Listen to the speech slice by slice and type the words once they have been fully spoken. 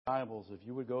Bibles, if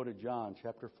you would go to John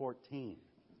chapter 14.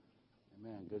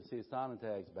 Amen. Good to see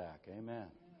Sonntag's back. Amen.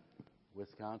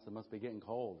 Wisconsin must be getting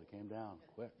cold. It came down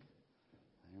quick.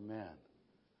 Amen.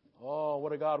 Oh,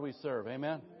 what a God we serve.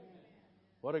 Amen.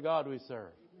 What a God we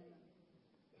serve.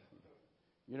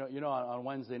 You know, on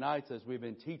Wednesday nights as we've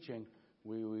been teaching,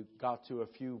 we got to a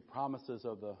few promises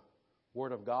of the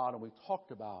Word of God, and we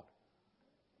talked about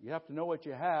you have to know what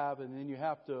you have, and then you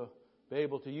have to be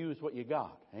able to use what you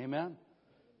got. Amen.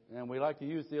 And we like to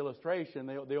use the illustration.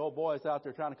 The old boy's out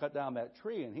there trying to cut down that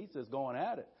tree, and he's just going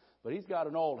at it. But he's got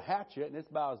an old hatchet, and it's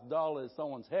about as dull as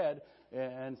someone's head,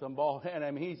 and some bald head.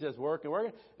 I mean, he's just working.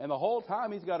 And the whole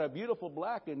time he's got a beautiful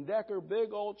Black & Decker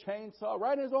big old chainsaw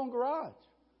right in his own garage.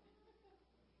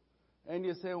 And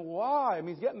you're saying, why? I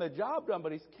mean, he's getting the job done,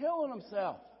 but he's killing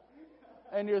himself.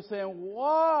 And you're saying,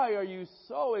 why are you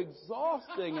so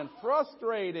exhausting and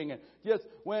frustrating? And just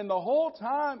when the whole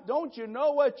time, don't you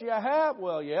know what you have?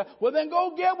 Well, yeah. Well, then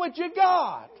go get what you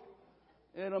got.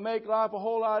 And it'll make life a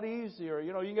whole lot easier.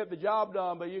 You know, you can get the job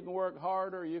done, but you can work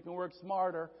harder, you can work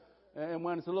smarter. And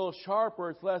when it's a little sharper,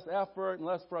 it's less effort and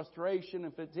less frustration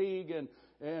and fatigue.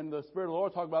 And the Spirit of the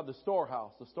Lord talked about the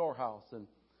storehouse. And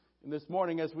this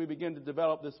morning, as we begin to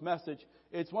develop this message,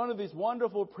 it's one of these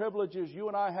wonderful privileges you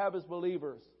and I have as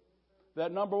believers.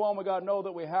 That number one, we got to know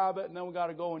that we have it, and then we got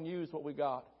to go and use what we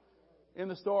got. In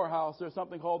the storehouse, there's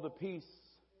something called the peace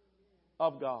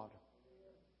of God.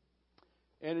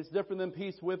 And it's different than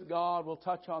peace with God. We'll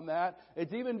touch on that.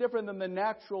 It's even different than the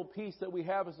natural peace that we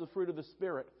have as the fruit of the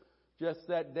Spirit. Just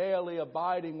that daily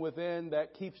abiding within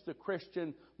that keeps the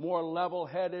Christian more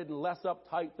level-headed and less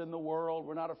uptight than the world.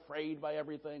 We're not afraid by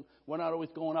everything. We're not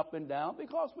always going up and down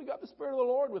because we got the Spirit of the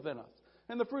Lord within us.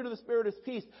 And the fruit of the Spirit is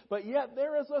peace. But yet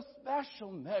there is a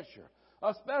special measure,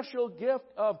 a special gift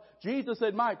of Jesus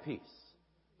said, my peace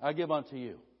I give unto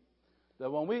you.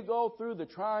 That when we go through the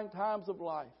trying times of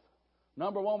life,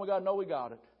 number one, we got to know we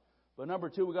got it. But number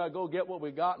two, we got to go get what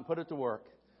we got and put it to work.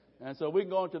 And so we can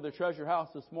go into the treasure house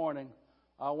this morning.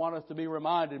 I want us to be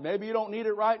reminded. Maybe you don't need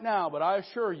it right now, but I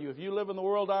assure you, if you live in the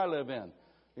world I live in,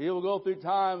 you will go through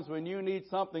times when you need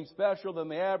something special than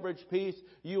the average peace.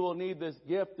 You will need this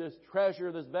gift, this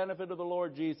treasure, this benefit of the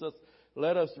Lord Jesus.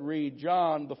 Let us read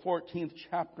John, the 14th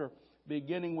chapter,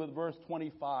 beginning with verse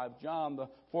 25. John, the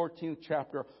 14th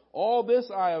chapter. All this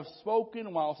I have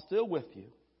spoken while still with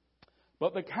you.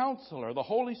 But the Counselor, the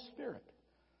Holy Spirit,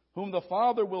 whom the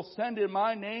Father will send in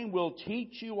my name, will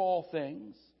teach you all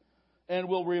things and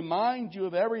will remind you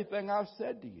of everything I've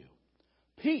said to you.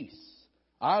 Peace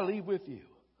I leave with you.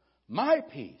 My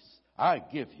peace I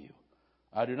give you.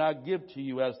 I do not give to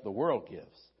you as the world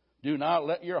gives. Do not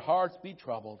let your hearts be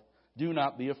troubled. Do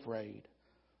not be afraid.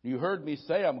 You heard me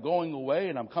say I'm going away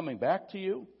and I'm coming back to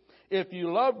you. If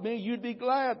you loved me, you'd be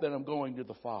glad that I'm going to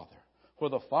the Father, for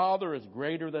the Father is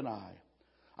greater than I.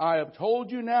 I have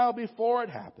told you now before it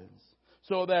happens,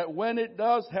 so that when it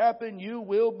does happen, you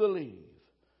will believe.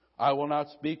 I will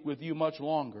not speak with you much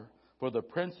longer, for the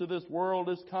prince of this world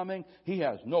is coming. He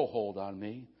has no hold on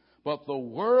me. But the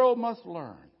world must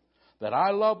learn that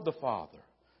I love the Father,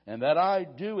 and that I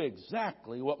do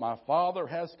exactly what my Father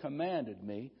has commanded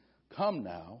me. Come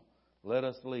now, let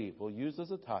us leave. We'll use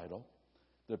as a title,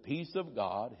 The Peace of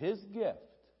God, His gift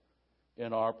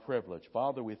and our privilege.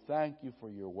 Father, we thank you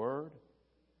for your word.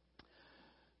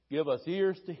 Give us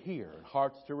ears to hear and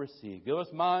hearts to receive. Give us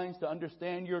minds to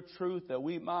understand your truth that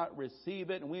we might receive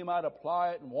it and we might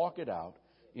apply it and walk it out.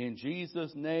 In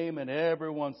Jesus' name, and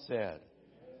everyone said,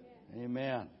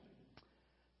 Amen.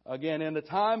 Again, in a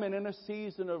time and in a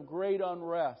season of great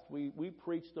unrest, we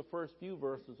preached the first few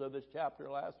verses of this chapter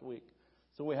last week.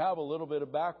 So we have a little bit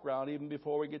of background even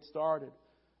before we get started.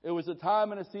 It was a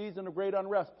time and a season of great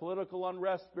unrest, political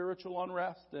unrest, spiritual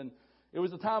unrest, and it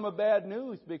was a time of bad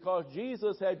news because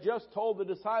Jesus had just told the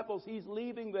disciples He's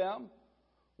leaving them.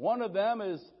 One of them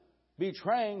is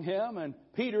betraying Him, and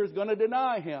Peter is going to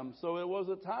deny Him. So it was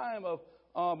a time of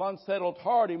unsettled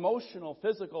heart, emotional,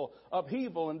 physical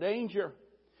upheaval and danger.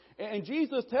 And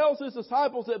Jesus tells His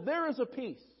disciples that there is a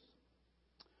peace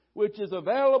which is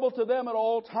available to them at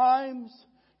all times,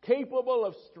 capable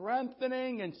of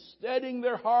strengthening and steadying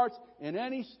their hearts in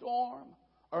any storm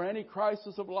or any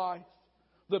crisis of life.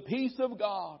 The peace of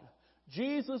God,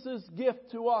 Jesus'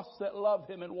 gift to us that love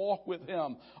Him and walk with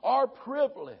Him. Our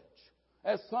privilege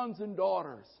as sons and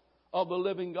daughters of the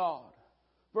living God.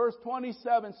 Verse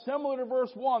 27, similar to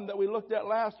verse 1 that we looked at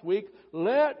last week.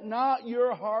 Let not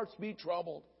your hearts be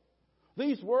troubled.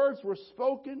 These words were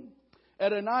spoken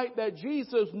at a night that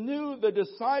Jesus knew the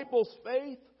disciples'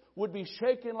 faith would be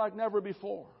shaken like never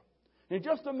before. In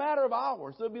just a matter of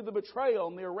hours, there'll be the betrayal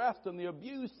and the arrest and the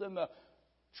abuse and the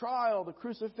trial, the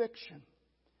crucifixion.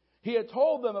 He had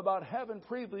told them about heaven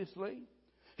previously.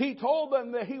 He told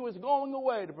them that He was going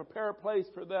away to prepare a place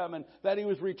for them and that He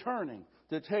was returning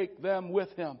to take them with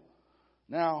Him.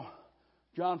 Now,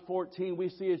 John 14, we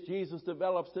see as Jesus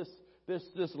develops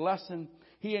this lesson,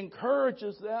 He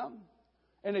encourages them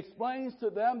and explains to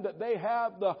them that they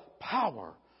have the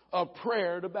power of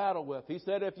prayer to battle with. He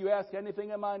said, if you ask anything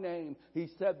in my name, He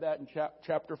said that in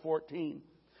chapter 14.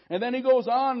 And then He goes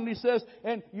on and He says,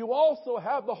 and you also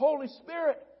have the Holy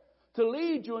Spirit to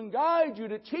lead you and guide you,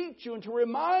 to teach you and to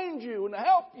remind you and to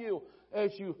help you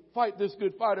as you fight this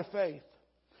good fight of faith.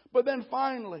 But then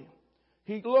finally,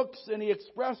 He looks and He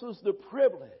expresses the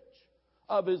privilege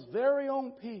of His very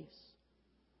own peace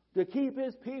to keep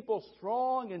His people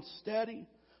strong and steady,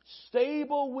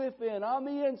 stable within, on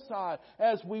the inside,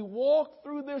 as we walk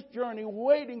through this journey,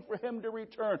 waiting for Him to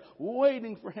return,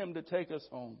 waiting for Him to take us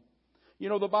home. You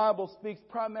know, the Bible speaks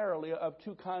primarily of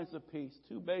two kinds of peace,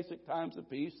 two basic kinds of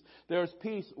peace. There's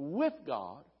peace with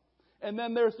God, and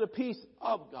then there's the peace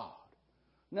of God.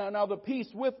 Now the peace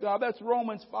with God, that's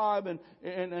Romans 5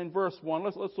 and verse 1.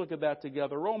 Let's look at that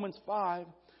together. Romans 5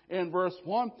 and verse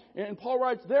 1. And Paul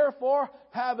writes, therefore,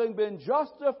 having been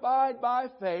justified by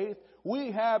faith,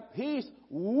 we have peace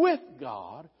with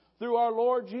God through our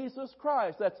Lord Jesus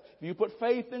Christ. That's, if you put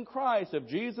faith in Christ, if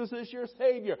Jesus is your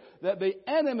Savior, that the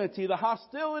enmity, the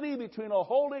hostility between a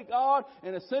holy God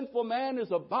and a sinful man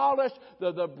is abolished.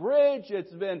 The bridge,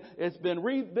 it's been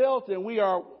rebuilt, and we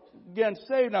are again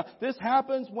saved. Now, this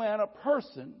happens when a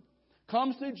person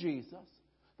comes to Jesus.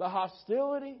 The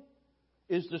hostility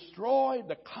is destroyed.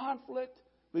 The conflict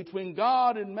between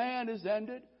God and man is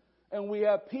ended. And we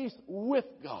have peace with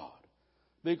God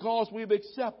because we've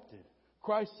accepted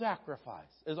Christ's sacrifice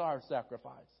as our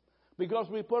sacrifice. Because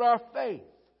we put our faith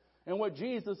in what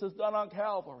Jesus has done on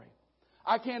Calvary.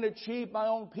 I can't achieve my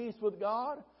own peace with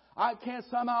God. I can't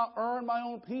somehow earn my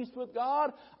own peace with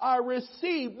God. I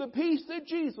receive the peace that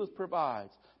Jesus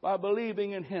provides by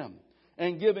believing in Him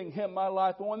and giving Him my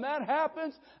life. And when that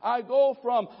happens, I go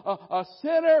from a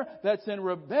sinner that's in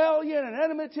rebellion and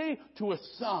enmity to a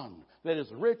son that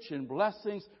is rich in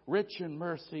blessings, rich in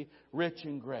mercy, rich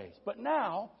in grace. But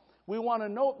now, we want to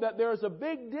note that there's a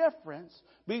big difference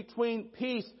between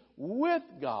peace with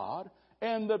God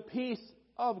and the peace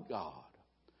of God.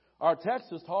 Our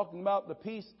text is talking about the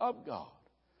peace of God.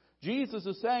 Jesus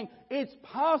is saying it's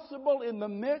possible in the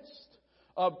midst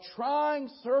of trying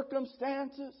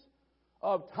circumstances,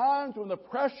 of times when the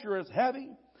pressure is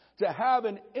heavy, to have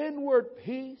an inward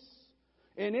peace,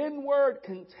 an inward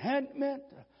contentment.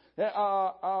 We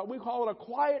call it a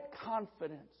quiet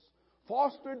confidence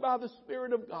fostered by the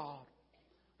Spirit of God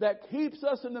that keeps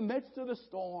us in the midst of the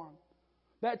storm,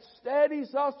 that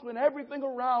steadies us when everything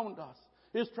around us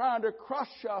is trying to crush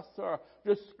us or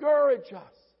discourage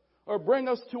us or bring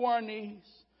us to our knees.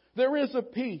 There is a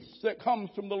peace that comes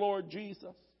from the Lord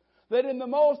Jesus, that in the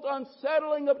most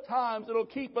unsettling of times it'll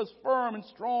keep us firm and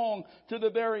strong to the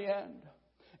very end.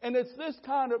 And it's this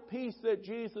kind of peace that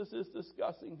Jesus is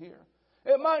discussing here.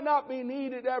 It might not be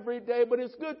needed every day, but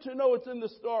it's good to know it's in the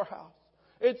storehouse.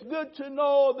 It's good to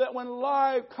know that when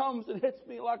life comes and hits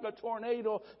me like a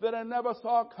tornado that I never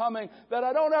saw coming, that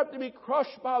I don't have to be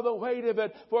crushed by the weight of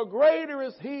it. For greater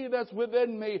is He that's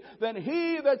within me than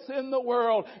he that's in the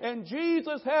world. And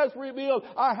Jesus has revealed,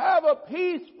 I have a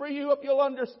peace for you if you'll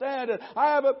understand it.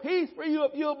 I have a peace for you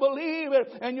if you'll believe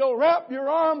it and you'll wrap your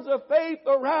arms of faith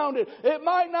around it. It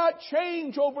might not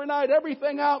change overnight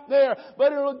everything out there,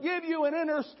 but it'll give you an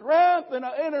inner strength and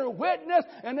an inner witness,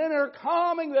 an inner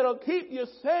calming that'll keep you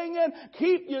singing,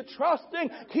 keep you trusting,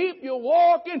 keep you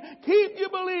walking, keep you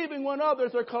believing when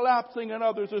others are collapsing and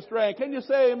others are straying. Can you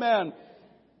say amen?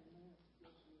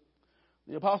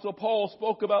 The Apostle Paul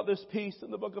spoke about this peace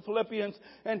in the book of Philippians,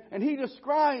 and he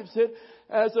describes it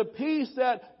as a peace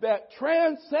that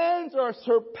transcends or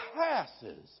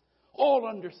surpasses all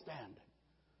understanding.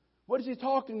 What is he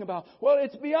talking about? Well,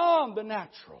 it's beyond the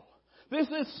natural. This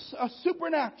is a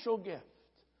supernatural gift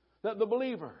that the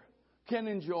believer can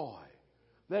enjoy,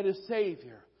 that his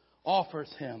Savior offers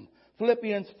him.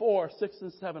 Philippians 4, 6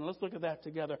 and 7. Let's look at that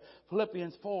together.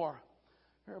 Philippians 4.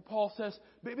 Here Paul says,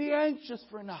 be anxious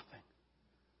for nothing.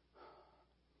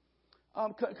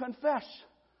 Confess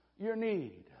your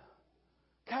need.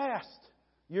 Cast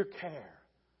your care.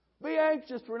 Be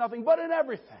anxious for nothing, but in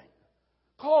everything,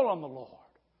 call on the Lord.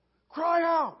 Cry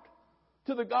out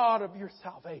to the God of your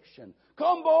salvation.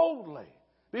 Come boldly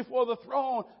before the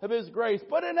throne of His grace,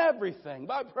 but in everything,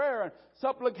 by prayer and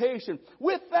supplication,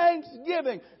 with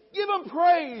thanksgiving, Give Him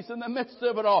praise in the midst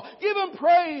of it all. Give Him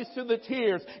praise through the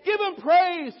tears. Give Him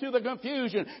praise through the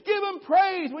confusion. Give Him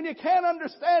praise when you can't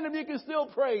understand Him. You can still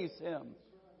praise Him.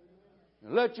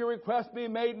 Let your request be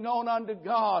made known unto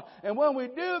God. And when we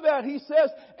do that, He says,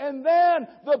 and then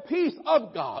the peace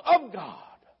of God,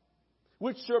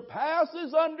 which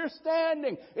surpasses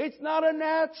understanding. It's not a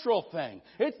natural thing.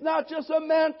 It's not just a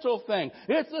mental thing.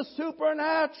 It's a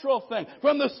supernatural thing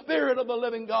from the Spirit of the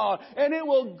living God. And it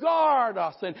will guard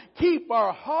us and keep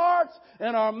our hearts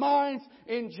and our minds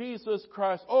in Jesus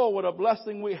Christ. Oh, what a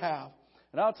blessing we have.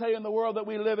 And I'll tell you, in the world that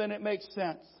we live in, it makes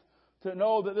sense to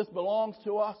know that this belongs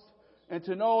to us. And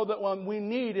to know that when we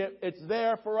need it, it's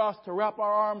there for us to wrap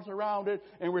our arms around it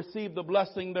and receive the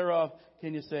blessing thereof.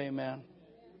 Can you say amen?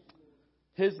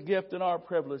 His gift and our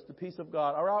privilege, the peace of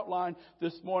God. Our outline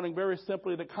this morning, very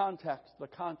simply, the context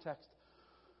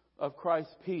of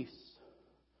Christ's peace.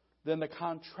 Then the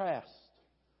contrast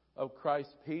of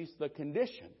Christ's peace, the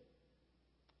condition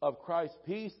of Christ's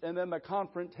peace, and then the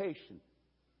confrontation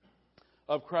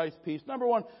of Christ's peace. Number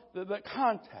one, the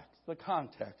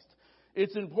context.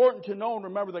 It's important to know and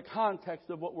remember the context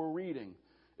of what we're reading.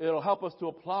 It'll help us to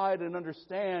apply it and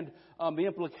understand the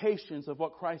implications of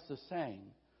what Christ is saying.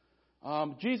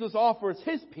 Jesus offers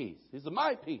His peace. He's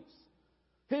my peace.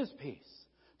 His peace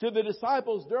to the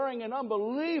disciples during an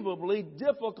unbelievably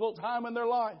difficult time in their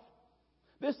life.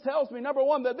 This tells me, number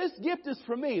one, that this gift is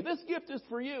for me. This gift is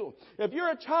for you. If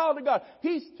you're a child of God,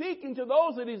 He's speaking to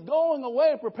those that He's going away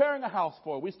and preparing a house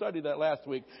for. We studied that last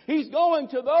week. He's going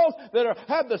to those that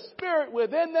have the Spirit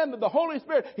within them, the Holy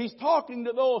Spirit. He's talking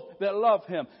to those that love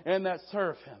Him and that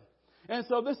serve Him. And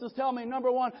so this is telling me,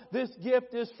 number one, this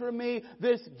gift is for me.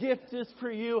 This gift is for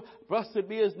you. Blessed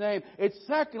be His name. It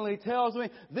secondly tells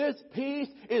me this peace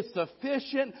is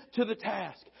sufficient to the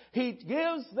task. He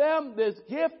gives them this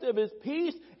gift of His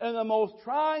peace in the most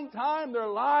trying time their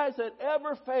lives had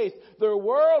ever faced. Their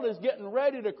world is getting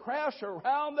ready to crash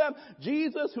around them.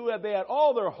 Jesus, who they had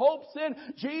all their hopes in,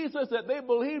 Jesus that they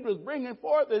believed was bringing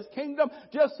forth His kingdom,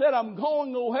 just said, I'm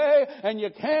going away and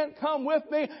you can't come with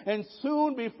me. And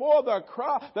soon before the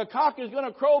cock is going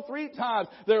to crow 3 times,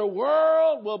 their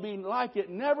world will be like it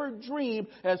never dreamed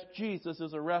as Jesus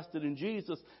is arrested and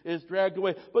Jesus is dragged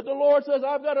away. But the Lord says,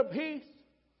 I've got a peace.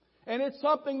 And it's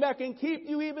something that can keep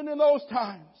you even in those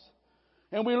times.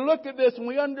 And we look at this and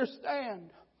we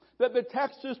understand that the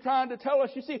text is trying to tell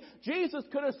us, you see, Jesus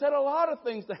could have said a lot of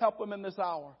things to help them in this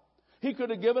hour. He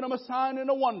could have given them a sign and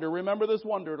a wonder. Remember this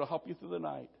wonder, it'll help you through the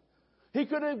night. He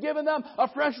could have given them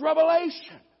a fresh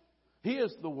revelation. He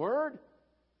is the Word.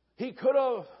 He could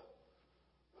have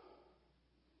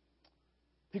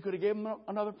given them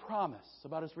another promise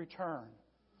about His return.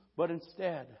 But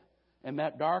instead, in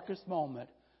that darkest moment,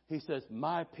 He says,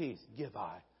 my peace give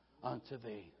I unto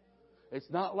thee. It's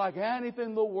not like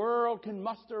anything the world can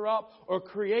muster up or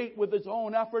create with its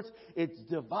own efforts. It's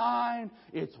divine,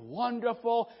 it's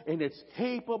wonderful, and it's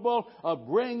capable of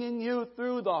bringing you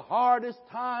through the hardest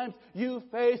times you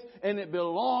face, and it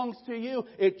belongs to you.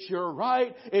 It's your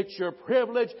right, it's your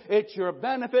privilege, it's your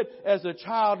benefit as a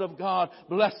child of God.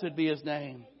 Blessed be His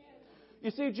name.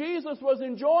 You see, Jesus was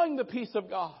enjoying the peace of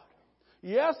God.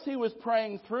 Yes, He was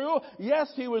praying through.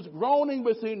 Yes, He was groaning,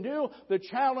 but He knew the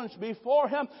challenge before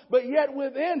Him. But yet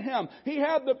within Him, He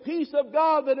had the peace of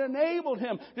God that enabled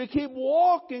Him to keep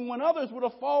walking when others would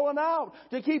have fallen out.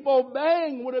 To keep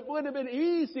obeying when it would have been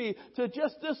easy to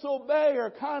just disobey or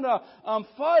kind of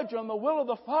fudge on the will of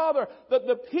the Father. That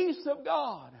the peace of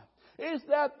God is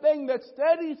that thing that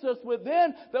steadies us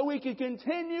within that we can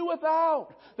continue without.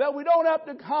 That we don't have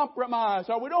to compromise,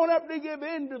 or we don't have to give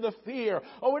in to the fear,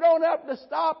 or we don't have to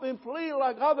stop and flee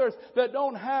like others that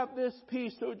don't have this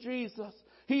peace. So Jesus,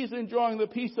 He's enjoying the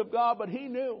peace of God, but He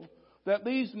knew that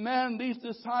these men, these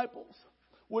disciples,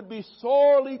 would be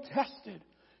sorely tested,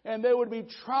 and they would be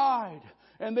tried,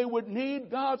 and they would need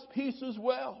God's peace as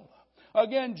well.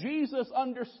 Again, Jesus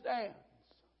understands.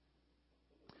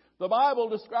 The Bible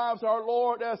describes our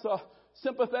Lord as a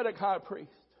sympathetic high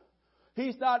priest.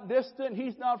 He's not distant.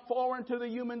 He's not foreign to the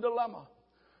human dilemma.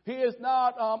 He is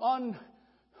not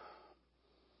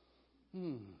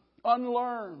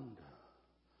unlearned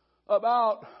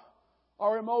about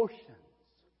our emotions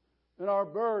and our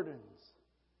burdens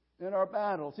and our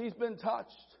battles. He's been touched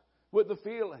with the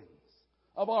feelings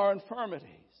of our infirmities.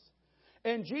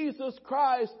 And Jesus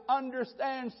Christ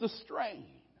understands the strain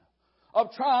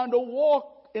of trying to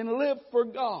walk and live for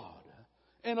God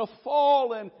in a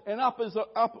fallen and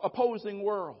opposing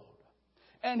world.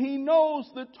 And He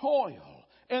knows the toil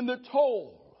and the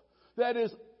toll that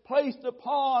is placed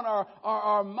upon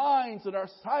our minds and our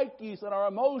psyches and our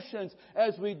emotions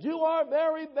as we do our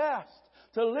very best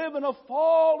to live in a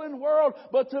fallen world,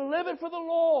 but to live it for the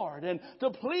Lord and to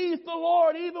please the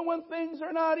Lord even when things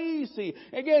are not easy.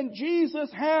 Again, Jesus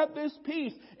had this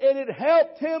peace, and it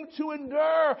helped Him to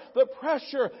endure the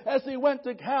pressure as He went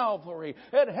to Calvary.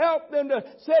 It helped Him to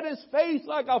set His face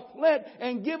like a flint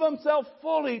and give Himself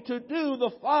fully to do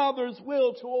the Father's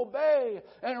will, to obey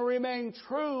and remain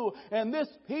true. And this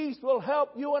peace will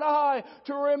help you and I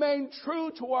to remain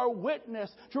true to our witness,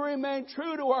 to remain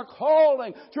true to our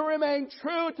calling, to remain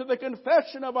true to the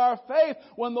confession of our faith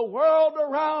when the world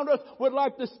around us would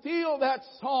like to steal that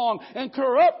song and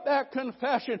corrupt that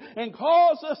confession and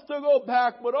cause us to go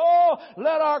back. But oh,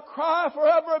 let our cry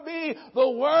forever be, the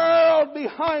world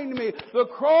behind me, the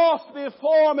cross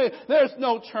before me. There's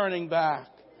no turning back.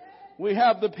 We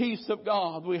have the peace of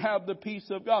God. We have the peace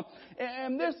of God.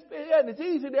 And it's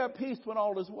easy to have peace when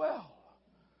all is well.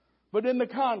 But in the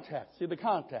context, see the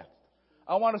context.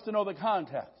 I want us to know the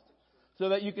context so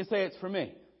that you can say it's for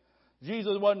me.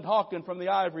 Jesus wasn't talking from the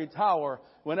ivory tower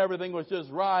when everything was just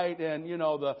right and,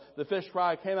 the fish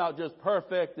fry came out just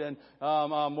perfect. And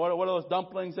what are those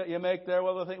dumplings that you make there?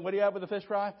 What do you have with the fish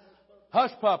fry?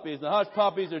 Hush puppies. The hush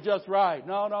puppies are just right.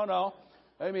 No.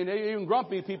 I mean, even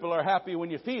grumpy people are happy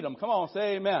when you feed them. Come on,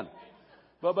 say amen.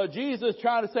 But Jesus is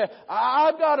trying to say,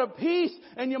 I've got a peace,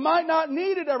 and you might not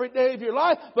need it every day of your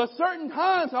life, but certain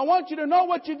times I want you to know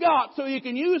what you got so you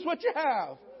can use what you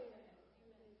have.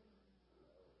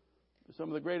 Some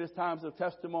of the greatest times of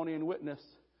testimony and witness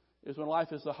is when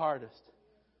life is the hardest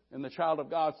and the child of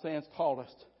God stands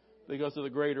tallest because of the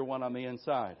greater one on the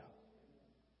inside.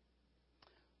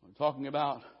 I'm talking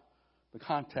about the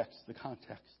context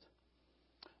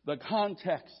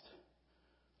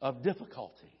of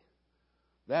difficulty.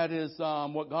 That is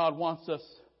what God wants us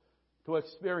to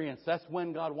experience. That's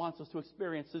when God wants us to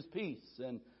experience His peace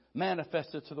and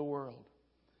manifest it to the world.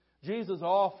 Jesus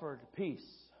offered peace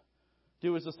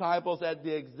to His disciples at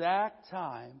the exact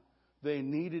time they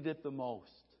needed it the most.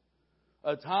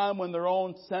 A time when their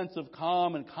own sense of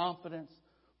calm and confidence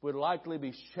would likely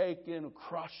be shaken,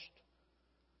 crushed.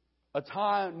 A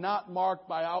time not marked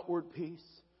by outward peace.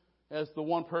 As the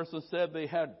one person said, they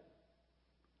had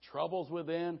troubles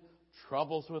within,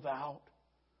 troubles without.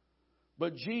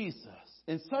 But Jesus,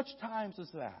 in such times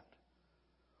as that,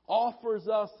 offers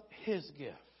us His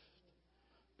gift.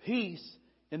 Peace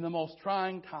in the most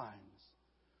trying times.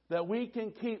 That we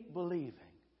can keep believing.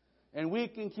 And we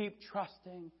can keep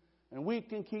trusting. And we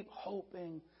can keep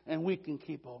hoping. And we can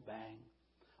keep obeying.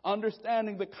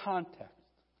 Understanding the context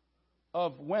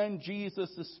of when Jesus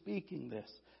is speaking this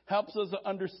helps us to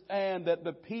understand that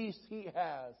the peace He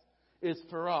has is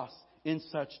for us in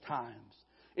such times.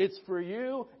 It's for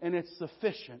you, and it's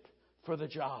sufficient for the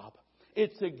job.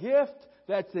 It's a gift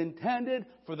that's intended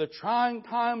for the trying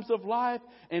times of life,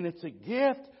 and it's a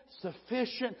gift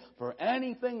sufficient for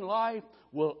anything life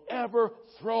will ever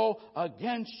throw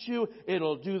against you.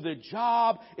 It'll do the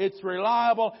job. It's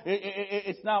reliable.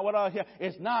 It's not what I hear.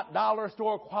 It's not dollar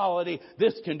store quality.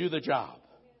 This can do the job.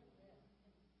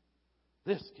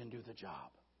 This can do the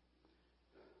job.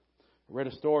 I read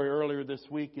a story earlier this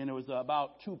week, and it was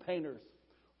about two painters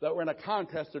that were in a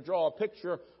contest to draw a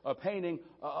picture, a painting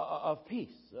of peace.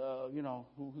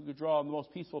 Who could draw the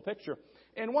most peaceful picture.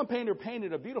 And one painter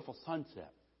painted a beautiful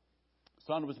sunset.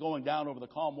 The sun was going down over the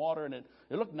calm water, and it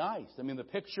looked nice. I mean, the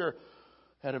picture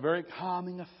had a very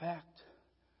calming effect.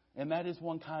 And that is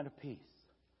one kind of peace.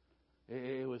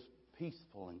 It was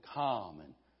peaceful and calm,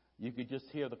 and you could just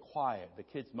hear the quiet. The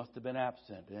kids must have been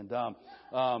absent. And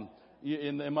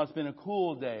it must have been a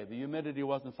cool day. The humidity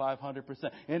wasn't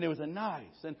 500%. And it was a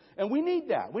nice. And we need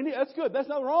that. That's good. That's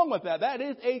nothing wrong with that. That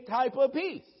is a type of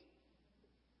peace.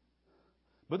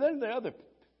 But then the other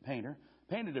painter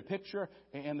painted a picture,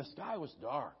 and the sky was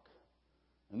dark.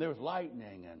 And there was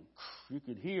lightning, and you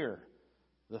could hear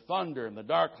the thunder and the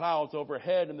dark clouds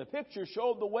overhead. And the picture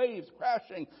showed the waves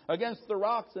crashing against the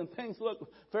rocks, and things looked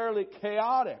fairly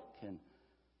chaotic.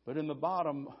 But in the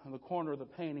bottom, in the corner of the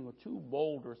painting, were two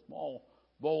boulders, small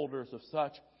boulders of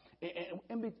such.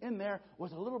 And in there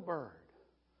was a little bird,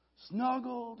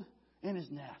 snuggled in his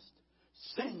nest,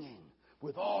 singing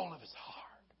with all of his heart.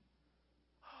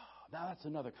 Now that's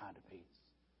another kind of peace.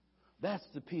 That's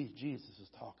the peace Jesus is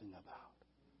talking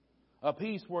about. A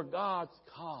peace where God's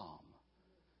calm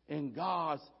and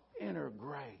God's inner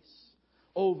grace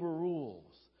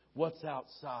overrules what's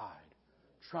outside,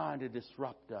 trying to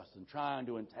disrupt us and trying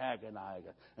to antagonize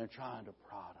us and trying to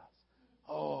prod us.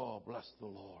 Oh, bless the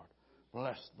Lord.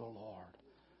 Bless the Lord.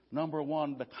 Number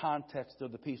one, the context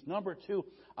of the peace. Number two,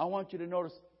 I want you to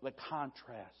notice the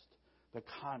contrast. The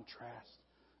contrast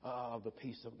of the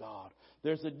peace of God.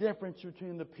 There's a difference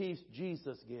between the peace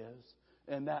Jesus gives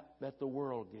and that the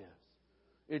world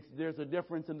gives. There's a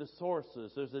difference in the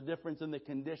sources. There's a difference in the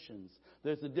conditions.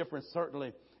 There's a difference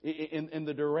certainly in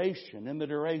the duration.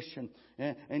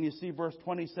 And you see verse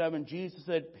 27, Jesus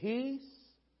said, peace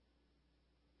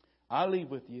I leave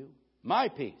with you. My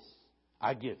peace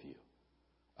I give you.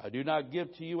 I do not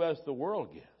give to you as the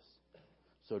world gives.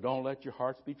 So don't let your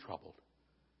hearts be troubled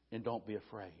and don't be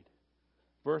afraid.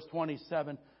 Verse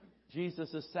 27,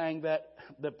 Jesus is saying that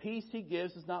the peace He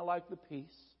gives is not like the peace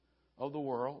of the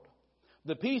world.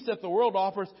 The peace that the world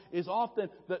offers is often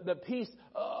the peace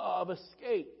of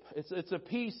escape. It's a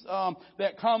peace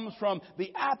that comes from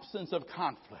the absence of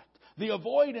conflict, the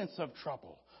avoidance of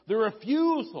trouble, the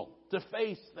refusal to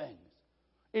face things.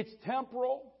 It's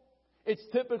temporal. It's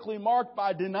typically marked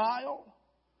by denial.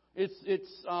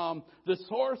 The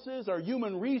sources are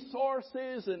human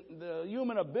resources and the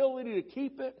human ability to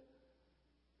keep it.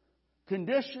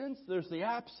 Conditions, there's the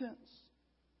absence.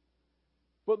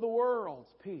 But the world's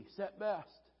peace, at best,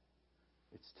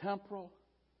 it's temporal.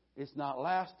 It's not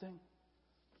lasting.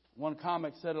 One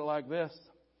comic said it like this: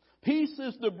 peace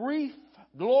is the brief,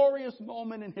 glorious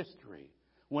moment in history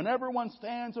when everyone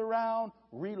stands around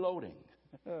reloading.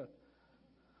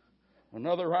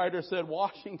 Another writer said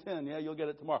Washington. Yeah, you'll get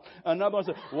it tomorrow. Another one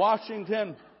said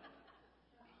Washington.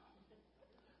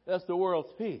 That's the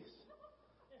world's peace.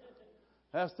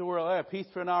 That's the world. Hey, peace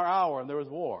for an hour and there was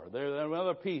war. There's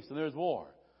another peace and there's war.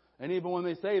 And even when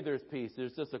they say there's peace,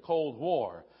 there's just a cold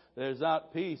war. There's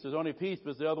not peace. There's only peace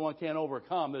because the other one can't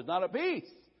overcome. There's not a peace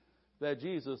that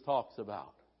Jesus talks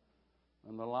about.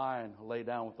 And the lion lay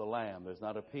down with the lamb. There's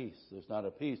not a peace. There's not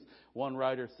a peace. One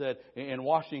writer said in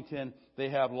Washington they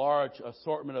have large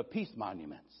assortment of peace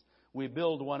monuments. We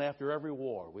build one after every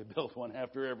war. We build one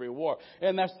after every war.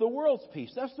 And that's the world's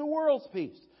peace. That's the world's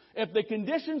peace. If the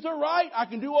conditions are right, I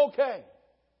can do okay.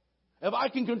 If I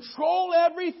can control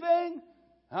everything,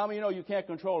 how many know you can't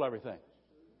control everything?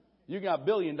 You got $1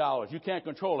 billion. You can't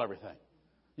control everything.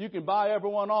 You can buy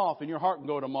everyone off and your heart can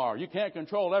go tomorrow. You can't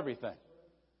control everything.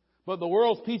 But the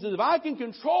world's peace is if I can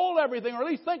control everything, or at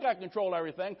least think I can control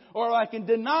everything, or if I can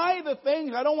deny the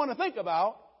things I don't want to think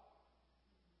about,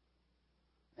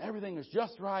 everything is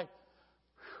just right,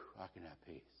 I can have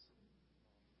peace.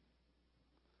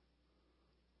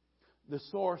 The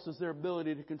source is their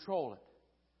ability to control it.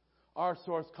 Our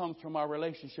source comes from our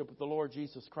relationship with the Lord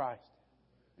Jesus Christ.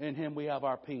 In Him we have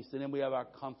our peace. In Him we have our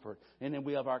comfort. In Him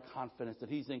we have our confidence that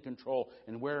He's in control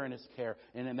and we're in His care.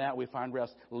 And in that we find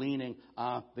rest, leaning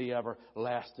on the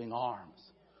everlasting arms.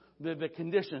 The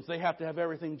conditions, they have to have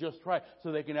everything just right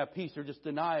so they can have peace or just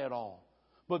deny it all.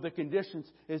 But the conditions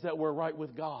is that we're right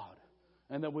with God.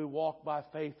 And that we walk by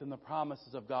faith in the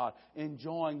promises of God,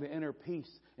 enjoying the inner peace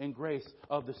and grace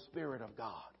of the Spirit of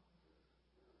God.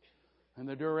 And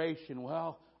the duration,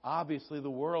 well, obviously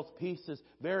the world's peace is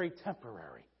very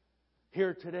temporary.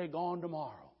 Here today, gone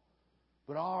tomorrow.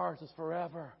 But ours is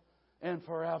forever and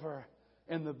forever.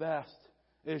 And the best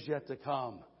is yet to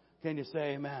come. Can you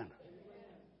say amen?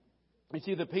 You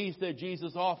see, the peace that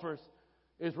Jesus offers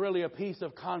is really a peace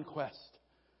of conquest.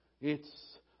 It's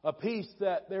a peace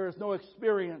that there is no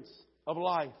experience of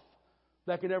life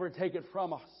that can ever take it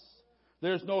from us.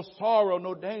 There's no sorrow,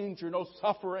 no danger, no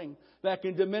suffering that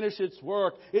can diminish its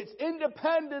work. It's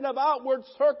independent of outward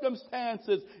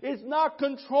circumstances. It's not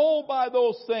controlled by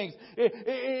those things.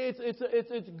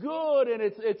 It's good and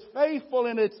it's faithful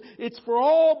and it's for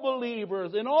all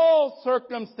believers in all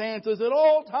circumstances at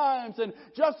all times. And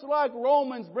just like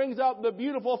Romans brings out the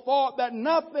beautiful thought that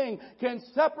nothing can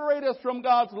separate us from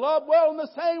God's love, well, in the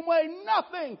same way,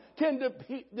 nothing can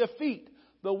defeat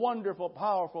the wonderful,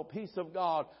 powerful peace of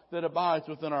God that abides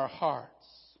within our hearts.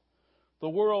 The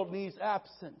world needs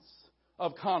absence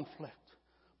of conflict,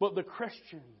 but the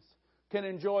Christians can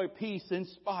enjoy peace in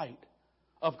spite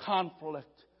of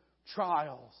conflict,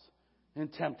 trials,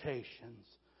 and temptations.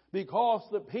 Because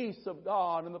the peace of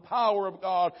God and the power of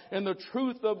God and the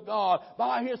truth of God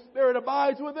by His Spirit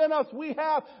abides within us. We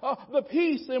have the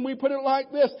peace, and we put it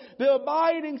like this: the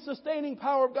abiding, sustaining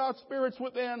power of God's Spirit's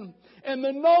within. And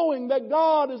the knowing that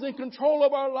God is in control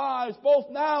of our lives, both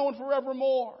now and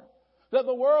forevermore. That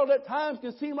the world at times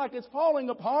can seem like it's falling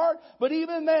apart, but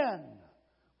even then,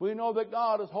 we know that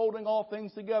God is holding all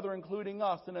things together, including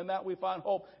us. And in that we find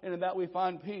hope, and in that we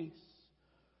find peace.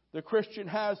 The Christian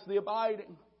has the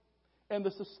abiding and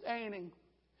the sustaining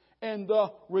and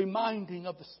the reminding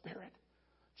of the Spirit.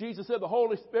 Jesus said the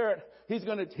Holy Spirit, He's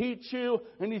going to teach you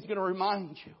and He's going to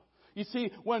remind you. You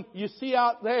see, when you see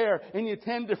out there and you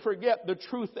tend to forget the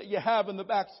truth that you have in the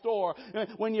back store.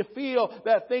 When you feel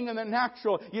that thing in the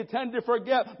natural, you tend to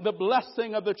forget the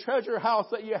blessing of the treasure house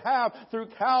that you have through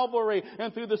Calvary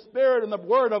and through the Spirit and the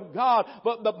Word of God.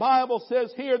 But the Bible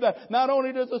says here that not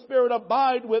only does the Spirit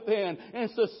abide within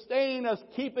and sustain us,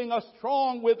 keeping us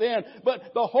strong within,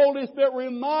 but the Holy Spirit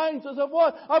reminds us of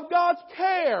what? Of God's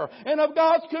care and of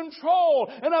God's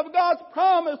control and of God's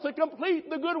promise to complete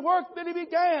the good work that He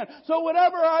began. So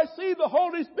whenever I see the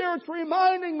Holy Spirit's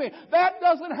reminding me, that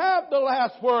doesn't have the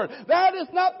last word. That is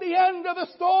not the end of the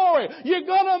story. You're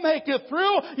gonna make it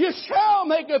through. You shall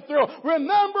make it through.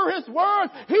 Remember His word.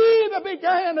 He that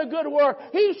began a good work,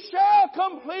 He shall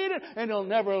complete it. And He'll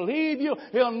never leave you.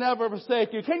 He'll never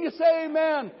forsake you. Can you say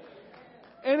amen?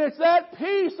 And it's that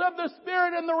peace of the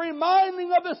Spirit and the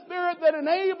reminding of the Spirit that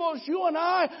enables you and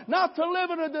I not to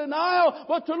live in a denial,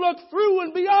 but to look through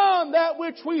and beyond that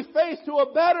which we face to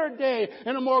a better day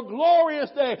and a more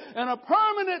glorious day and a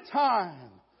permanent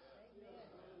time.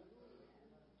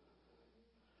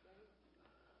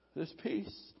 This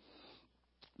peace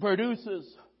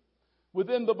produces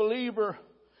within the believer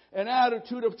an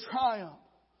attitude of triumph,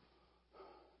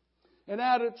 an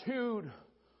attitude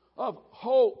of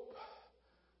hope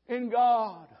in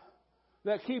God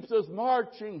that keeps us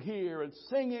marching here and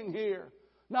singing here,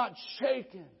 not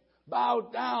shaken,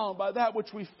 bowed down by that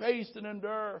which we face and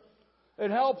endure.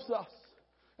 It helps us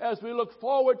as we look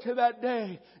forward to that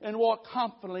day and walk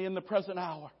confidently in the present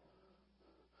hour.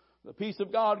 The peace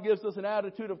of God gives us an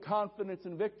attitude of confidence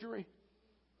and victory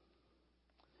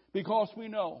because we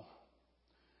know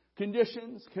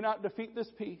conditions cannot defeat this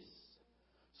peace.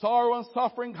 Sorrow and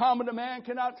suffering common to man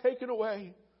cannot take it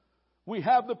away. We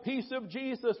have the peace of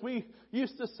Jesus. We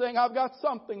used to sing, I've got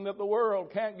something that the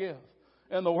world can't give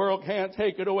and the world can't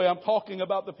take it away. I'm talking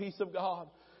about the peace of God.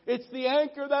 It's the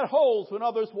anchor that holds when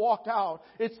others walk out.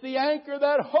 It's the anchor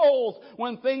that holds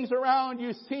when things around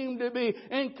you seem to be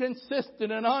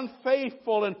inconsistent and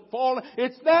unfaithful and fallen.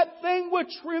 It's that thing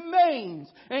which remains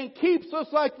and keeps us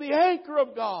like the anchor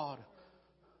of God.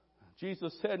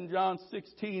 Jesus said in John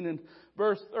 16 and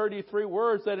verse 33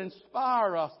 words that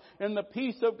inspire us, and the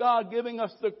peace of God giving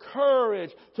us the courage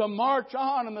to march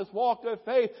on in this walk of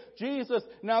faith. Jesus,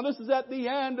 now this is at the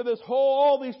end of this whole,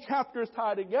 all these chapters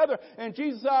tie together. And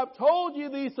Jesus, I've told you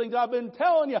these things. I've been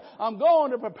telling you, I'm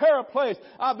going to prepare a place.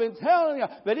 I've been telling you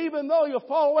that even though you'll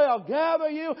fall away, I'll gather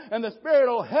you and the Spirit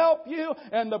will help you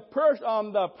and the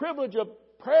privilege of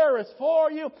prayer is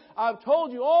for you. I've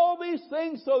told you all these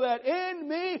things so that in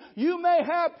me you may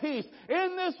have peace.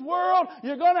 In this world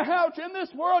you're going to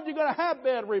have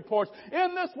bad reports.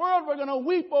 In this world we're going to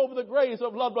weep over the graves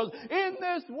of loved ones. In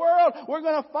this world we're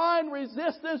going to find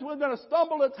resistance. We're going to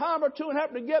stumble a time or two and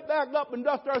have to get back up and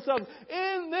dust ourselves.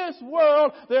 In this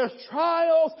world there's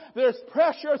trials, there's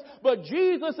pressures, but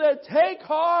Jesus said, take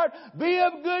heart, be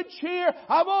of good cheer.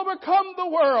 I've overcome the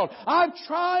world. I've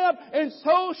triumphed, and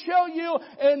so shall you.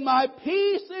 And my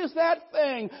peace is that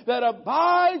thing that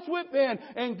abides within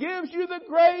and gives you the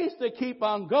grace to keep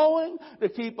on going, to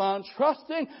keep on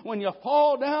trusting. When you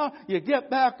fall down, you get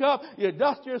back up, you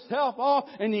dust yourself off,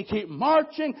 and you keep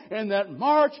marching in that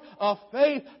march of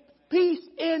faith. Peace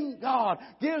in God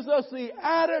gives us the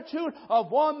attitude of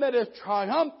one that is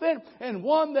triumphant and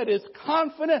one that is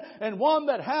confident and one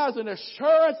that has an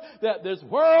assurance that this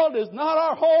world is not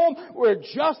our home. We're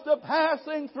just a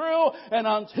passing through, and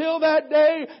until that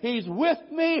day, He's with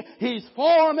me, He's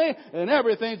for me, and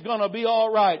everything's going to be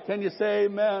all right. Can you say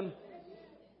amen?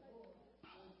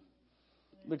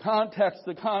 The context,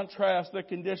 the contrast, the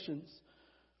conditions.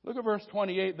 Look at verse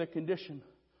 28, the condition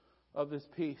of this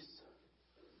peace.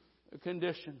 A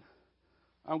condition.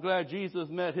 I'm glad Jesus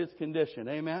met His condition.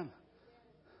 Amen.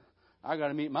 I got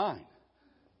to meet mine.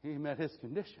 He met His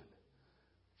condition.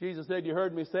 Jesus said, you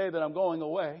heard me say that I'm going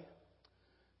away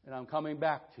and I'm coming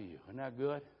back to you. Isn't that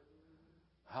good?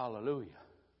 Hallelujah.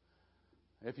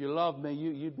 If you love me,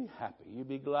 you'd be happy. You'd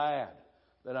be glad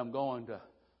that I'm going to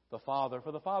the Father,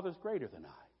 for the Father's greater than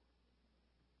I.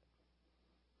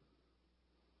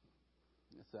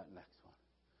 It's that next one.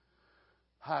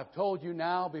 I've told you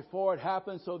now before it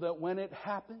happens so that when it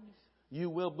happens, you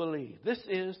will believe. This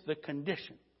is the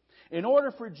condition. In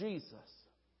order for Jesus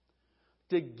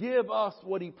to give us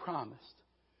what He promised,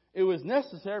 it was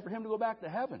necessary for Him to go back to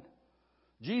heaven.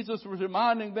 Jesus was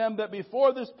reminding them that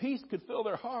before this peace could fill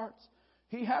their hearts,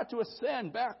 He had to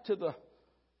ascend back to the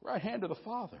right hand of the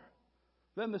Father.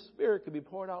 Then the Spirit could be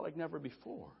poured out like never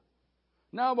before.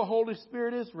 Now the Holy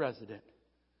Spirit is resident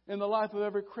in the life of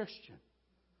every Christian.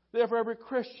 Therefore, every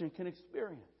Christian can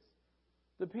experience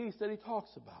the peace that he talks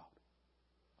about.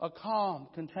 A calm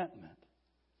contentment.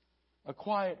 A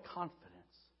quiet confidence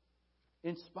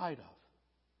in spite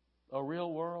of a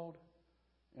real world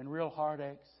and real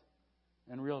heartaches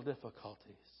and real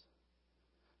difficulties.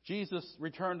 Jesus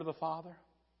returned to the Father,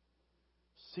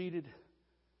 seated.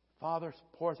 Father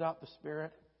pours out the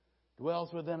Spirit,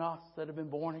 dwells within us that have been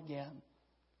born again.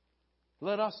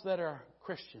 Let us that are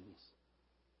Christians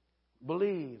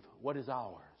believe what is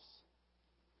ours,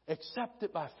 accept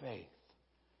it by faith,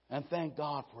 and thank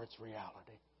God for its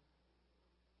reality.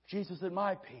 Jesus said,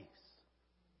 my peace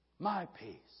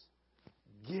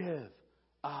give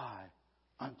I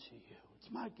unto you. It's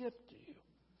my gift to you.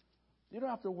 You don't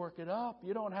have to work it up.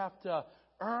 You don't have to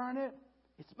earn it.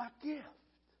 It's my gift.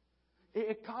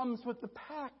 It comes with the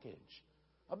package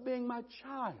of being my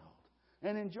child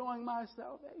and enjoying my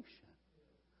salvation.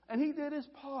 And He did His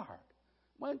part.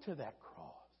 Went to that cross.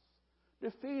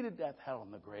 Defeated death, hell,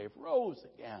 and the grave. Rose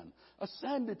again.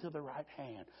 Ascended to the right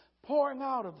hand. Pouring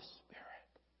out of the Spirit.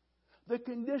 The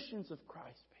conditions of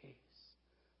Christ's peace.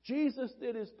 Jesus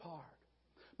did His part.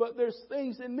 But there's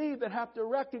things in me that have to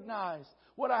recognize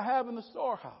what I have in the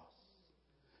storehouse.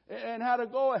 And how to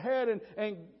go ahead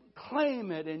and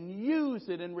claim it and use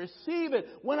it and receive it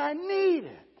when I need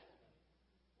it.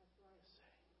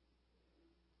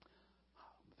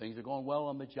 Things are going well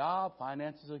on the job.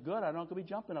 Finances are good. I don't have to be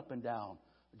jumping up and down.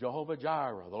 Jehovah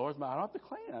Jireh. The Lord's my... I don't have to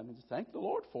claim it. I mean, just thank the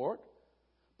Lord for it.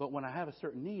 But when I have a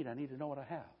certain need, I need to know what I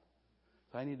have.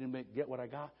 So I need to get what I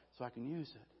got so I can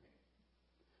use it.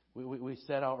 We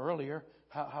said out earlier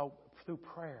how through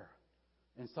prayer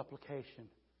and supplication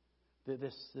that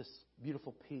this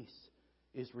beautiful peace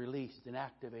is released and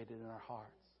activated in our hearts.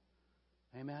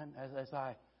 Amen? As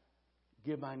I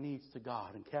give my needs to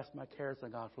God and cast my cares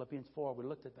on God. Philippians 4, we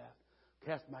looked at that.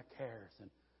 Cast my cares and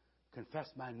confess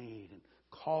my need and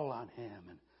call on Him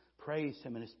and praise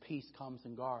Him, and His peace comes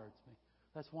and guards me.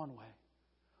 That's one way.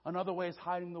 Another way is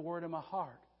hiding the Word in my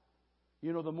heart.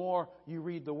 You know, the more you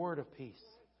read the Word of peace,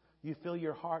 you fill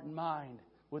your heart and mind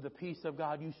with the peace of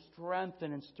God. You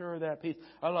strengthen and stir that peace.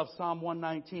 I love Psalm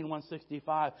 119,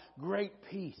 165. Great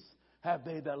peace have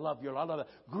they that love your law. I love that.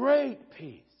 Great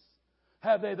peace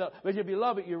have they that... But if you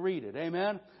love it, you read it.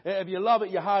 Amen? If you love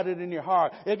it, you hide it in your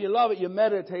heart. If you love it, you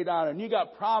meditate on it. And you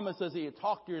got promises that you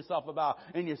talk to yourself about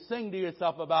and you sing to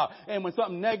yourself about. And when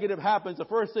something negative happens, the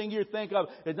first thing you think of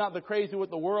is not the crazy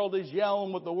what the world is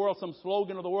yelling, with the world, some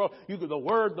slogan of the world. You get the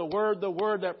word,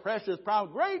 that precious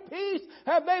promise. Great peace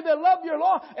have they that love your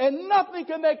law, and nothing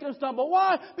can make them stumble.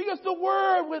 Why? Because the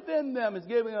word within them is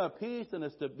giving them a peace and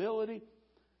a stability,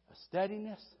 a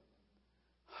steadiness.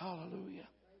 Hallelujah.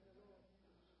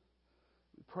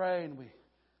 Pray and we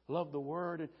love the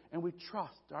Word and we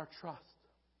trust. Our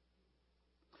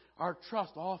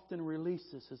trust often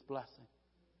releases His blessing.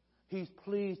 He's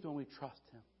pleased when we trust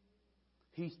Him.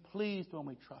 He's pleased when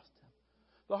we trust Him.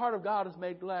 The heart of God is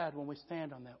made glad when we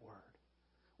stand on that Word.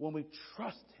 When we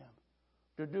trust Him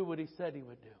to do what He said He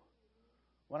would do.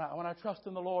 When I trust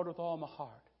in the Lord with all my heart.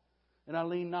 And I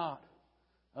lean not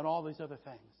on all these other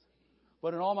things.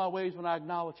 But in all my ways when I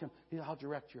acknowledge Him, I'll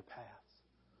direct your paths.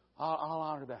 I'll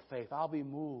honor that faith. I'll be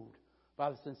moved by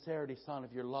the sincerity, Son,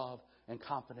 of your love and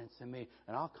confidence in me.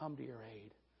 And I'll come to your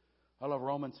aid. I love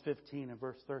Romans 15 and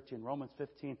verse 13. Romans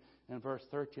 15 and verse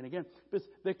 13. Again, because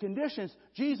the conditions,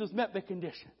 Jesus met the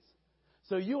conditions.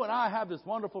 So you and I have this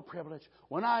wonderful privilege.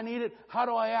 When I need it, how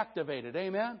do I activate it?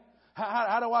 Amen?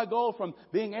 How do I go from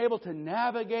being able to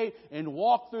navigate and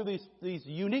walk through these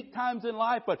unique times in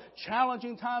life, but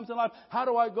challenging times in life? How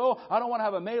do I go? I don't want to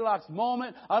have a Maylocks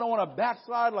moment. I don't want to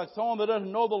backslide like someone that doesn't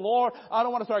know the Lord. I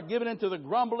don't want to start giving into the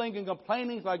grumbling and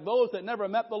complaining like those that never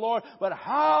met the Lord. But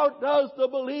how does the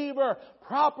believer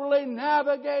properly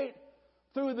navigate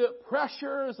through the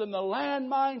pressures and the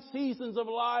landmine seasons of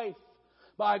life?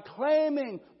 By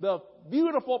claiming the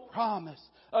beautiful promise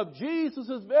of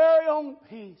Jesus' very own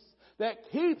peace that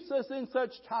keeps us in such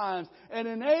times and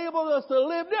enables us to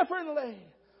live differently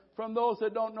from those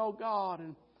that don't know God.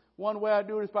 And one way I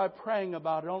do it is by praying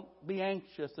about it. Don't be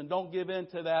anxious and don't give in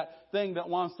to that thing that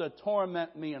wants to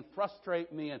torment me and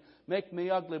frustrate me and make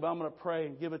me ugly. But I'm going to pray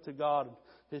and give it to God, and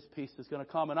His peace is going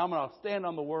to come. And I'm going to stand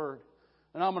on the Word.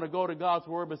 And I'm going to go to God's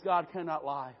Word, because God cannot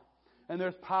lie. And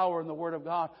there's power in the Word of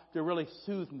God to really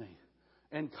soothe me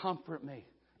and comfort me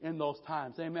in those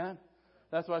times. Amen?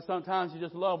 That's why sometimes you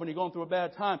just love when you're going through a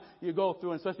bad time. You go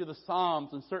through, and especially the Psalms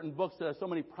and certain books that have so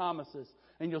many promises.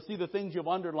 And you'll see the things you've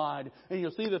underlined. And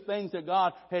you'll see the things that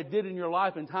God had did in your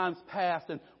life in times past.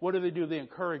 And what do? They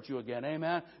encourage you again.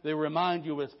 Amen? They remind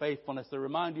you of His faithfulness. They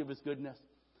remind you of His goodness.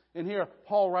 And here,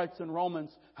 Paul writes in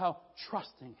Romans how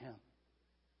trusting Him.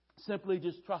 Simply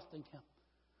just trusting Him.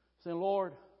 Saying,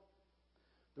 Lord,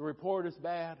 the report is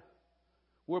bad.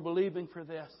 We're believing for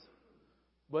this.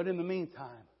 But in the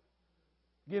meantime,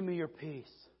 give me your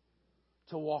peace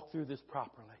to walk through this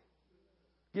properly.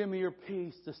 Give me your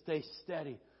peace to stay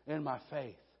steady in my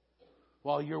faith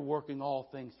while you're working all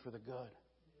things for the good.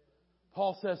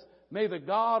 Paul says, may the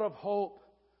God of hope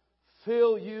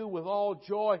fill you with all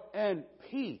joy and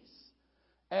peace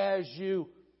as you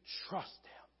trust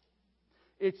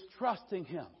Him. It's trusting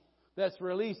Him that's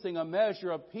releasing a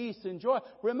measure of peace and joy.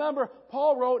 Remember,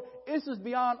 Paul wrote, this is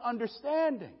beyond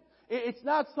understanding. It's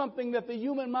not something that the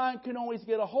human mind can always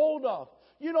get a hold of.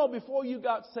 You know, before you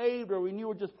got saved or when you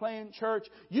were just playing church,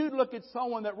 you'd look at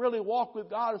someone that really walked with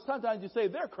God, and sometimes you say,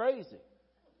 they're crazy.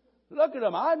 Look at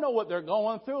them. I know what they're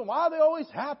going through. And why are they always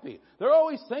happy? They're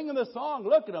always singing the song.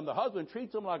 Look at them. The husband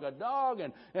treats them like a dog,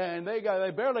 and they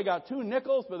barely got 2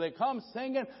 nickels, but they come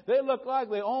singing. They look like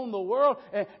they own the world.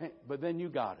 But then you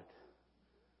got it.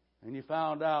 And you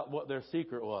found out what their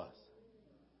secret was.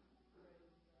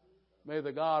 May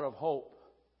the God of hope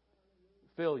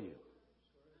fill you.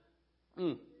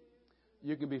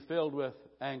 You can be filled with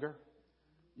anger.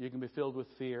 You can be filled with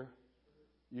fear.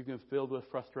 You can be filled with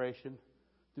frustration.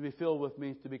 To be filled with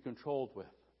means to be controlled with.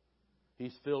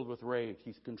 He's filled with rage.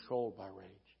 He's controlled by rage.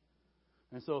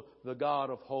 And so the God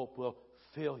of hope will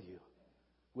fill you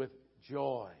with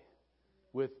joy,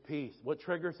 with peace. What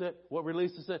triggers it? What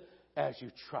releases it? As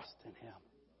you trust in Him.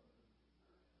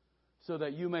 So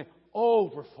that you may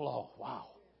overflow,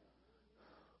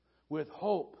 with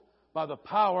hope by the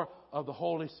power of the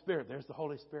Holy Spirit. There's the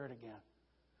Holy Spirit again.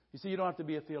 You see, you don't have to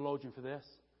be a theologian for this.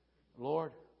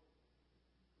 Lord,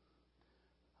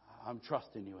 I'm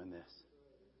trusting you in this.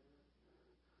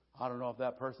 I don't know if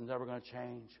that person's ever going to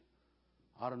change.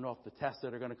 I don't know if the tests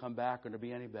that are going to come back are going to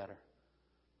be any better.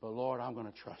 But Lord, I'm going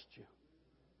to trust you.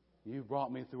 You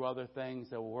brought me through other things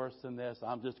that were worse than this.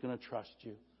 I'm just going to trust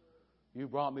you. You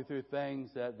brought me through things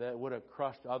that would have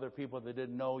crushed other people that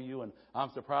didn't know you. And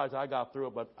I'm surprised I got through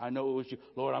it, but I know it was you.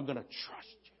 Lord, I'm going to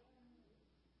trust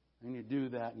you. And you do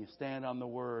that and you stand on the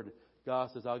Word. God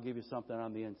says, I'll give you something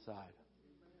on the inside.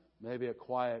 Maybe a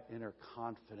quiet inner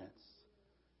confidence,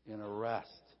 in a rest,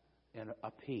 in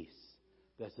a peace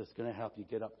that's just going to help you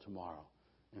get up tomorrow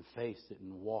and face it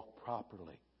and walk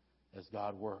properly as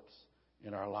God works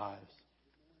in our lives.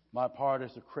 My part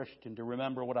as a Christian to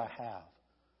remember what I have.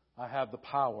 I have the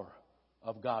power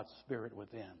of God's Spirit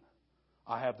within.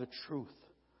 I have the truth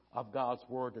of God's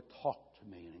Word to talk to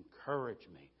me and encourage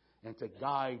me and to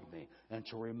guide me and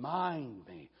to remind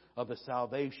me of the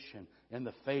salvation and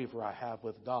the favor I have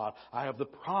with God. I have the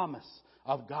promise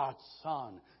of God's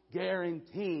Son,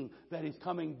 guaranteeing that He's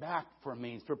coming back for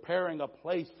me. He's preparing a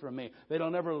place for me, that He'll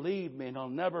never leave me and He'll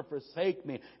never forsake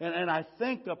me. And I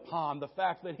think upon the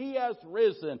fact that He has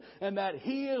risen and that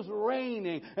He is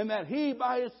reigning and that He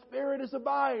by His Spirit is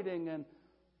abiding. And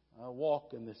I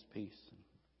walk in this peace and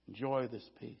enjoy this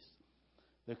peace.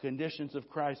 The conditions of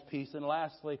Christ's peace. And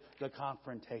lastly, the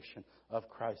confrontation of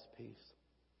Christ's peace.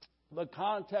 The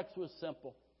context was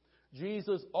simple.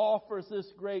 Jesus offers this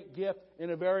great gift in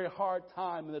a very hard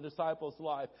time in the disciples'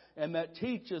 life. And that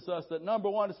teaches us that number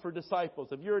one is for disciples.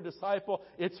 If you're a disciple,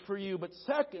 it's for you. But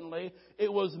secondly,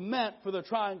 it was meant for the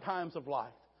trying times of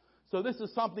life. So this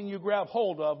is something you grab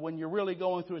hold of when you're really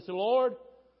going through it. Say, Lord,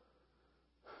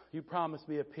 you promised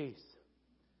me a peace.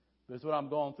 Because what I'm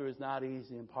going through is not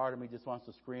easy. And part of me just wants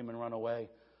to scream and run away.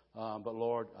 But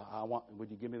Lord, would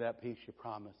you give me that peace you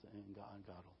promised? And God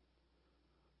will.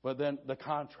 But then the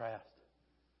contrast.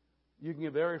 You can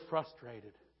get very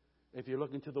frustrated if you're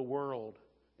looking to the world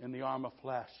in the arm of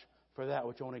flesh for that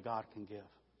which only God can give.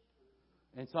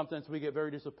 And sometimes we get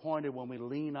very disappointed when we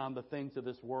lean on the things of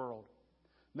this world.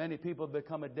 Many people have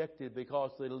become addicted because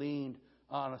they leaned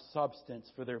on a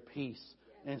substance for their peace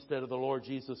instead of the Lord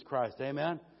Jesus Christ.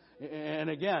 Amen? And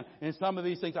again, in some of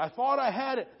these things, I thought I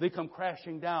had it. They come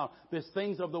crashing down. These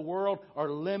things of the world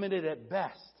are limited at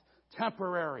best.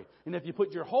 Temporary. And if you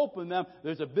put your hope in them,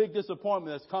 there's a big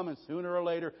disappointment that's coming sooner or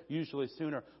later, usually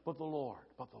sooner. But the Lord.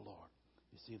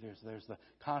 You see, there's the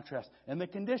contrast. And the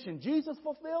condition, Jesus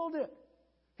fulfilled it.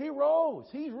 He rose.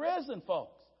 He's risen,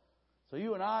 folks. So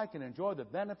you and I can enjoy the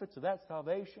benefits of that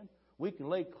salvation. We can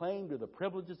lay claim to the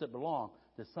privileges that belong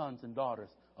to sons and daughters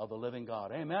of the living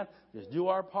God. Amen? Just do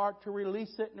our part to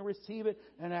release it and receive it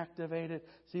and activate it.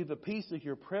 See, the peace is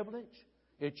your privilege.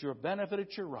 It's your benefit.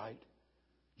 It's your right.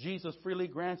 Jesus freely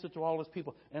grants it to all His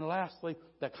people. And lastly,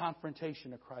 the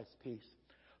confrontation of Christ's peace.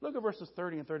 Look at verses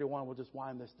 30 and 31. We'll just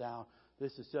wind this down.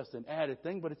 This is just an added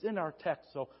thing, but it's in our text,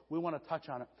 so we want to touch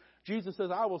on it. Jesus says,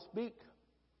 I will speak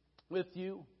with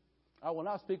you. I will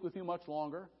not speak with you much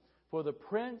longer, for the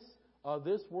prince of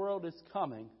this world is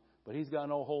coming, but he's got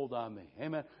no hold on me.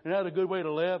 Amen. Isn't that a good way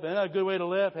to live? Isn't that a good way to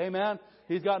live? Amen.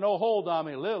 He's got no hold on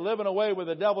me. Living away where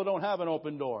the devil don't have an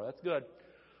open door. That's good.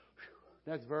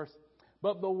 Next verse.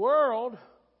 But the world,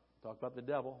 talk about the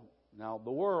devil. Now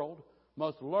the world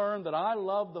must learn that I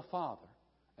love the Father,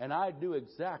 and I do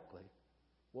exactly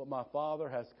what my Father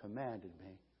has commanded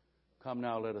me. Come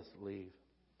now, let us leave.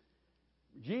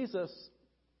 Jesus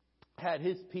had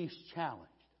his peace challenged.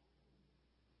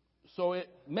 So it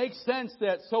makes sense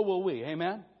that so will we.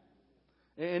 Amen?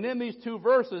 And in these two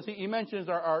verses, he mentions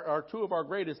our two of our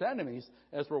greatest enemies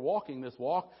as we're walking this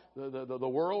walk, the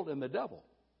world and the devil.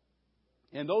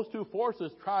 And those two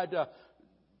forces tried to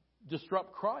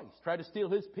disrupt Christ, try to steal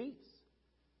his peace.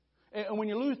 And when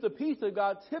you lose the peace of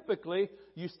God, typically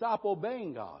you stop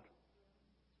obeying God.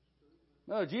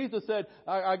 No, Jesus said,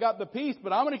 I got the peace,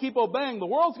 but I'm going to keep obeying. The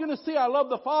world's going to see I love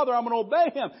the Father. I'm going to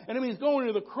obey Him. And it means going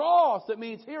to the cross. It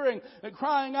means hearing and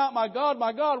crying out, my God,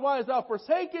 why hast thou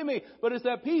forsaken me? But it's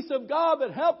that peace of God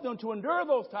that helped them to endure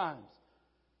those times.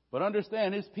 But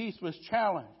understand, His peace was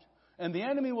challenged. And the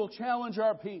enemy will challenge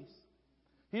our peace.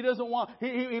 He doesn't want,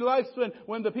 he likes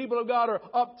when the people of God are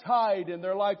uptight and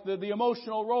they're like the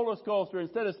emotional roller coaster.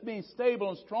 Instead of being stable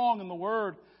and strong in the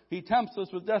Word, He tempts us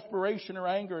with desperation or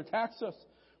anger, attacks us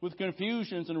with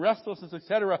confusions and restlessness,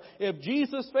 etc. If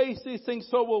Jesus faced these things,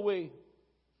 so will we.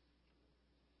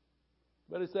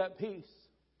 But it's that peace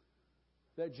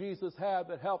that Jesus had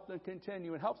that helped them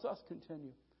continue and helps us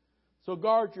continue. So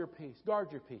guard your peace. Guard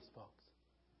your peace, folks.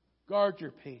 Guard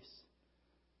your peace.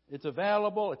 It's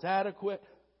available. It's adequate.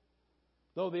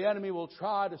 Though the enemy will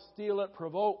try to steal it,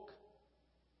 provoke,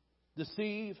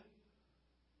 deceive,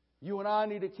 you and I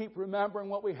need to keep remembering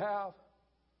what we have,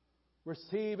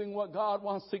 receiving what God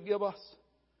wants to give us,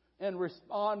 and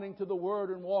responding to the Word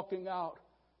and walking out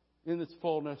in its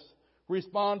fullness.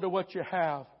 Respond to what you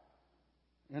have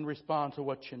and respond to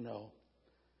what you know.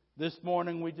 This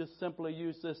morning we just simply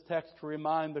use this text to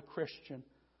remind the Christian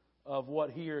of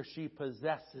what he or she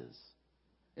possesses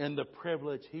and the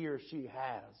privilege he or she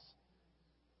has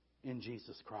in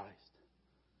Jesus Christ.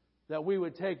 That we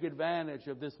would take advantage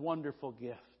of this wonderful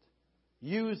gift.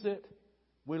 Use it.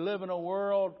 We live in a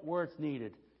world where it's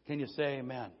needed. Can you say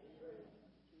amen?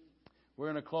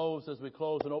 We're going to close as we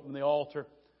close and open the altar.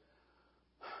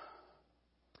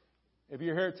 If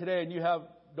you're here today and you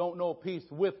don't know peace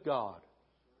with God,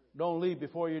 don't leave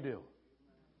before you do.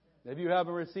 If you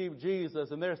haven't received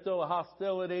Jesus and there's still a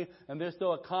hostility and there's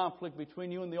still a conflict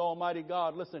between you and the Almighty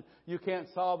God, listen, you can't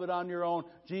solve it on your own.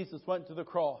 Jesus went to the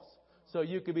cross so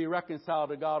you could be reconciled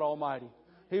to God Almighty.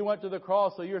 He went to the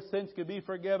cross so your sins could be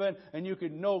forgiven and you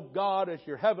could know God as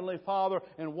your Heavenly Father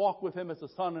and walk with Him as a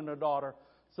son and a daughter.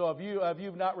 So if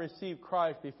you've not received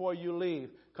Christ, before you leave,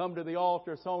 come to the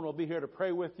altar. Someone will be here to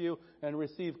pray with you and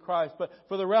receive Christ. But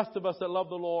for the rest of us that love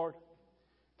the Lord,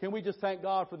 can we just thank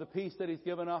God for the peace that He's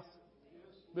given us?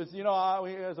 Because,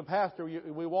 as a pastor,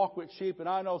 we walk with sheep, and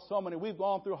I know so many. We've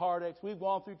gone through heartaches. We've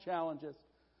gone through challenges.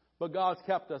 But God's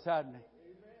kept us, hasn't He?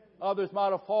 Others might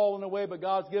have fallen away, but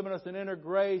God's given us an inner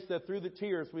grace that through the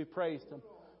tears we praised Him.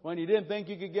 When you didn't think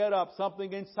you could get up,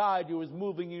 something inside you was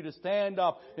moving you to stand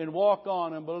up and walk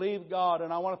on and believe God.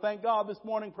 And I want to thank God this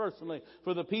morning personally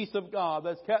for the peace of God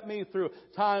that's kept me through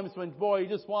times when, you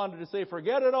just wanted to say,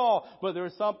 forget it all. But there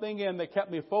was something in that kept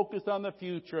me focused on the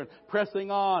future and pressing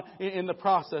on in the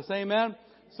process. Amen?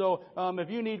 So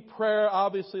if you need prayer,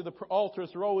 obviously the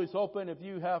altars are always open. If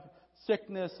you have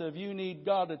sickness, if you need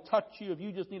God to touch you, if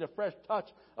you just need a fresh touch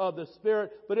of the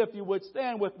Spirit. But if you would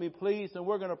stand with me, please, and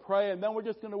we're going to pray, and then we're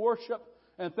just going to worship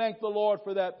and thank the Lord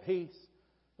for that peace.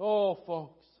 Oh,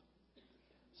 folks.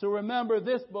 So remember,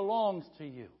 this belongs to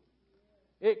you.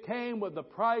 It came with the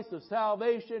price of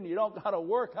salvation. You don't got to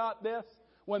work out this.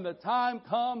 When the time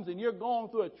comes and you're going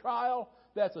through a trial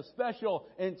that's a special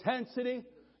intensity,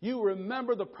 you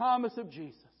remember the promise of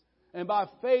Jesus. And by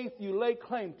faith, you lay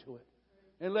claim to it.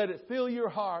 And let it fill your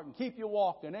heart and keep you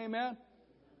walking. Amen?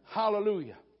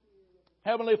 Hallelujah.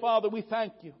 Heavenly Father, we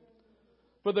thank You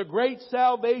for the great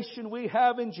salvation we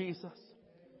have in Jesus.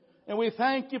 And we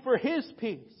thank You for His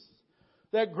peace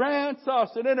that grants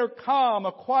us an inner calm,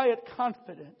 a quiet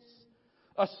confidence,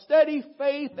 a steady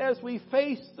faith as we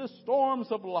face the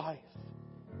storms of life.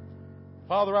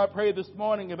 Father, I pray this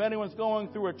morning if anyone's going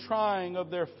through a trying of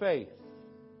their faith,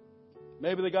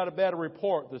 maybe they got a bad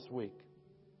report this week.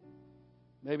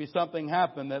 Maybe something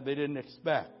happened that they didn't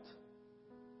expect.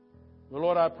 Well,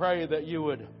 Lord, I pray that You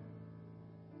would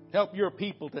help Your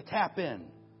people to tap in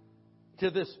to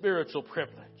this spiritual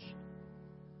privilege.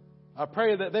 I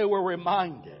pray that they were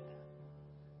reminded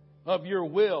of Your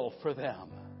will for them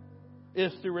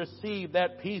is to receive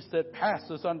that peace that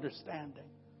passes understanding.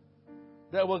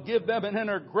 that will give them an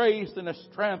inner grace and a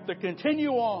strength to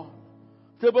continue on,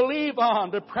 to believe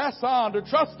on, to press on, to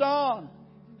trust on,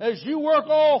 as you work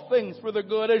all things for the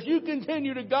good, as you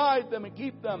continue to guide them and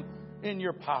keep them in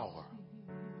your power.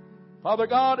 Father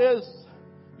God, as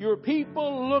your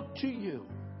people look to you,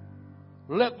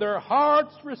 let their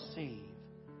hearts receive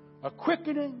a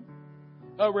quickening,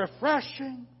 a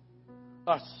refreshing,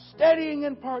 a steadying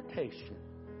impartation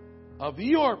of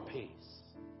your peace.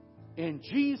 In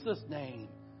Jesus' name.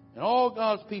 And all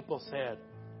God's people said,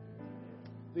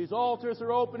 these altars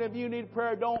are open. If you need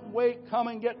prayer, don't wait. Come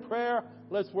and get prayer.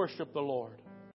 Let's worship the Lord.